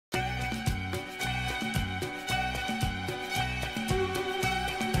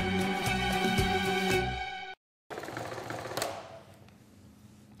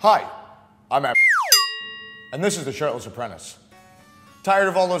Hi, I'm Ab, and this is The Shirtless Apprentice. Tired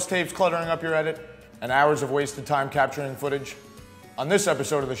of all those tapes cluttering up your edit and hours of wasted time capturing footage? On this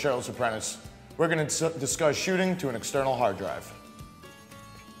episode of The Shirtless Apprentice, we're going to discuss shooting to an external hard drive.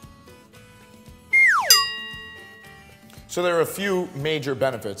 So there are a few major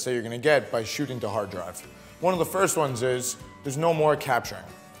benefits that you're going to get by shooting to hard drive. One of the first ones is there's no more capturing.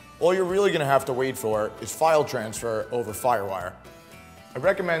 All you're really going to have to wait for is file transfer over FireWire. I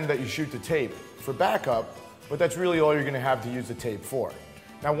recommend that you shoot to tape for backup, but that's really all you're going to have to use the tape for.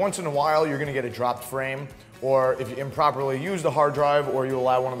 Now, once in a while, you're going to get a dropped frame, or if you improperly use the hard drive or you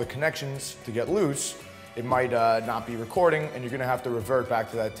allow one of the connections to get loose, it might not be recording, and you're going to have to revert back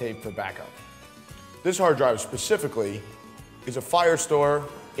to that tape for backup. This hard drive specifically is a Firestore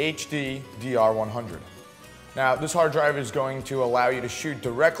HD DR100. Now, this hard drive is going to allow you to shoot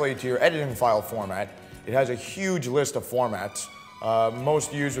directly to your editing file format. It has a huge list of formats.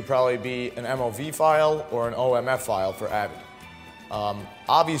 Most used would probably be an MOV file or an OMF file for Avid.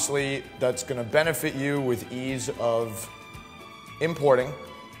 Obviously, that's going to benefit you with ease of importing.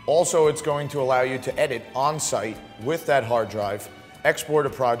 Also, it's going to allow you to edit on-site with that hard drive, export a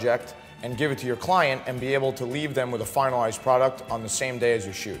project, and give it to your client and be able to leave them with a finalized product on the same day as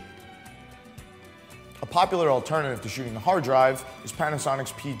your shoot. A popular alternative to shooting the hard drive is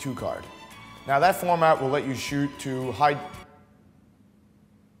Panasonic's P2 card. Now, that format will let you shoot to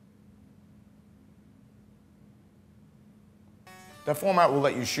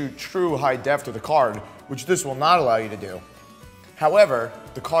true high def to the card, which this will not allow you to do. However,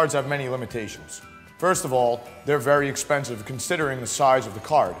 the cards have many limitations. First of all, they're very expensive considering the size of the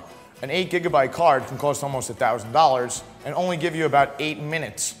card. An 8GB card can cost almost $1,000 and only give you about 8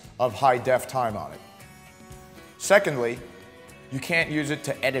 minutes of high def time on it. Secondly, you can't use it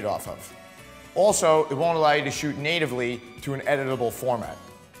to edit off of. Also, it won't allow you to shoot natively to an editable format.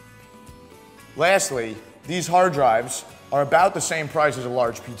 Lastly, these hard drives are about the same price as a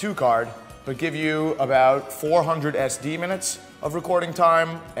large P2 card, but give you about 400 SD minutes of recording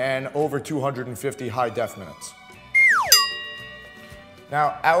time and over 250 high def minutes.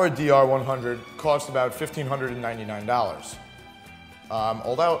 Now, our DR100 cost about $1,599.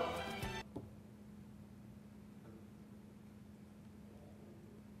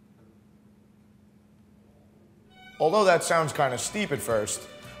 Although that sounds kind of steep at first,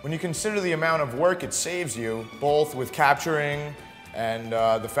 when you consider the amount of work it saves you, both with capturing and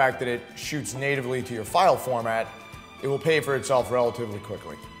the fact that it shoots natively to your file format, it will pay for itself relatively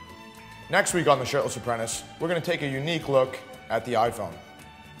quickly. Next week on The Shirtless Apprentice, we're going to take a unique look at the iPhone.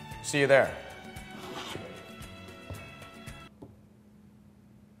 See you there.